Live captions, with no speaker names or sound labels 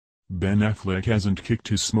Ben Affleck hasn't kicked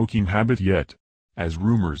his smoking habit yet. As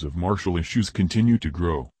rumors of marital issues continue to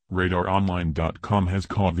grow, RadarOnline.com has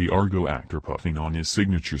caught the Argo actor puffing on his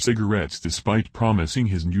signature cigarettes despite promising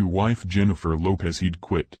his new wife Jennifer Lopez he'd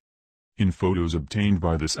quit. In photos obtained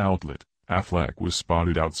by this outlet, Affleck was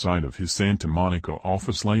spotted outside of his Santa Monica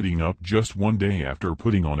office lighting up just one day after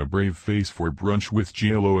putting on a brave face for brunch with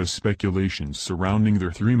J.Lo as speculations surrounding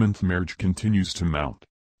their 3-month marriage continues to mount.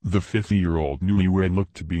 The 50-year-old newlywed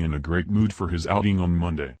looked to be in a great mood for his outing on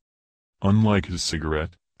Monday. Unlike his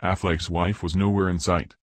cigarette, Affleck's wife was nowhere in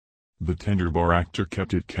sight. The tender bar actor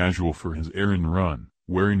kept it casual for his errand run,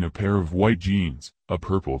 wearing a pair of white jeans, a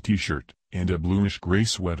purple t-shirt, and a bluish-gray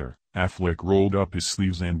sweater. Affleck rolled up his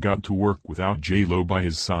sleeves and got to work without J.Lo by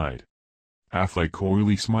his side. Affleck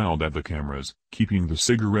coyly smiled at the cameras, keeping the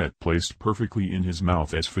cigarette placed perfectly in his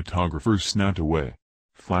mouth as photographers snapped away.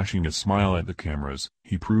 Flashing a smile at the cameras,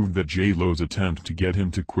 he proved that J.Lo's attempt to get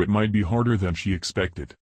him to quit might be harder than she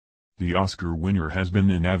expected. The Oscar winner has been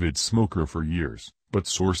an avid smoker for years, but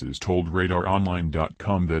sources told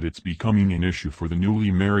RadarOnline.com that it's becoming an issue for the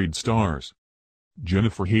newly married stars.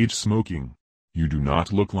 Jennifer hates smoking. You do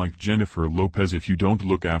not look like Jennifer Lopez if you don't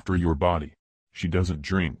look after your body. She doesn't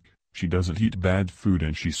drink, she doesn't eat bad food,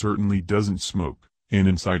 and she certainly doesn't smoke, an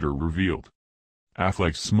insider revealed.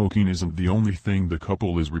 Affleck's smoking isn't the only thing the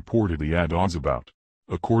couple is reportedly at odds about.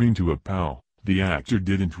 According to a pal, the actor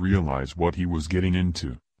didn't realize what he was getting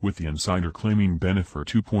into, with the insider claiming Jennifer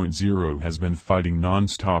 2.0 has been fighting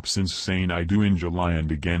non-stop since saying "I do" in July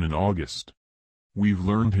and again in August. We've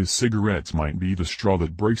learned his cigarettes might be the straw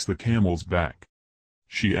that breaks the camel's back.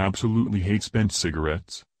 She absolutely hates bent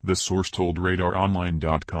cigarettes, the source told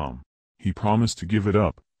RadarOnline.com. He promised to give it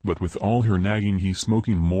up, but with all her nagging he's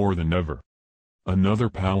smoking more than ever. Another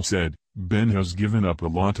pal said, Ben has given up a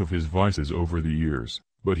lot of his vices over the years,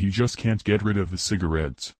 but he just can't get rid of the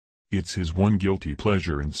cigarettes. It's his one guilty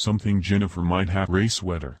pleasure and something Jennifer might have. Gray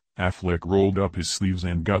sweater. Affleck rolled up his sleeves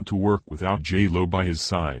and got to work without J.Lo by his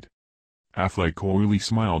side. Affleck coyly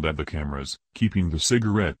smiled at the cameras, keeping the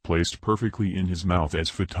cigarette placed perfectly in his mouth as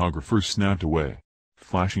photographers snapped away.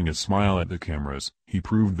 Flashing a smile at the cameras, he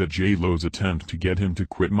proved that J.Lo's attempt to get him to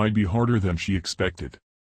quit might be harder than she expected.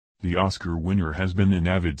 The Oscar winner has been an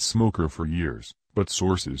avid smoker for years, but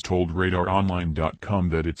sources told RadarOnline.com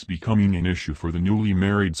that it's becoming an issue for the newly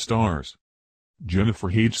married stars. Jennifer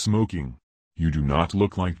hates smoking. You do not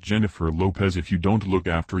look like Jennifer Lopez if you don't look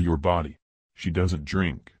after your body. She doesn't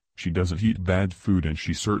drink, she doesn't eat bad food, and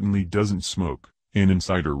she certainly doesn't smoke, an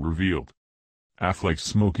insider revealed. Affleck's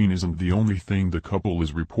smoking isn't the only thing the couple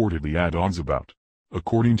is reportedly at odds about.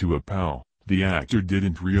 According to a pal, the actor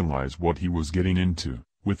didn't realize what he was getting into,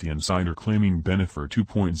 with the insider claiming Jennifer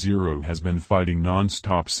 2.0 has been fighting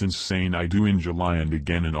non-stop since saying "I do" in July and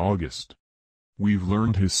again in August. We've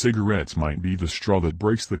learned his cigarettes might be the straw that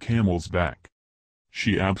breaks the camel's back.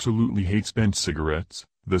 She absolutely hates bent cigarettes,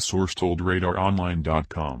 the source told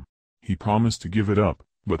RadarOnline.com. He promised to give it up,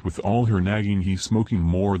 but with all her nagging he's smoking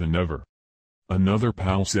more than ever. Another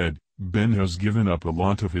pal said, Ben has given up a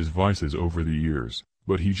lot of his vices over the years,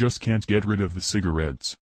 but he just can't get rid of the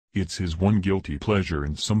cigarettes. It's his one guilty pleasure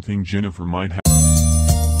and something Jennifer might have.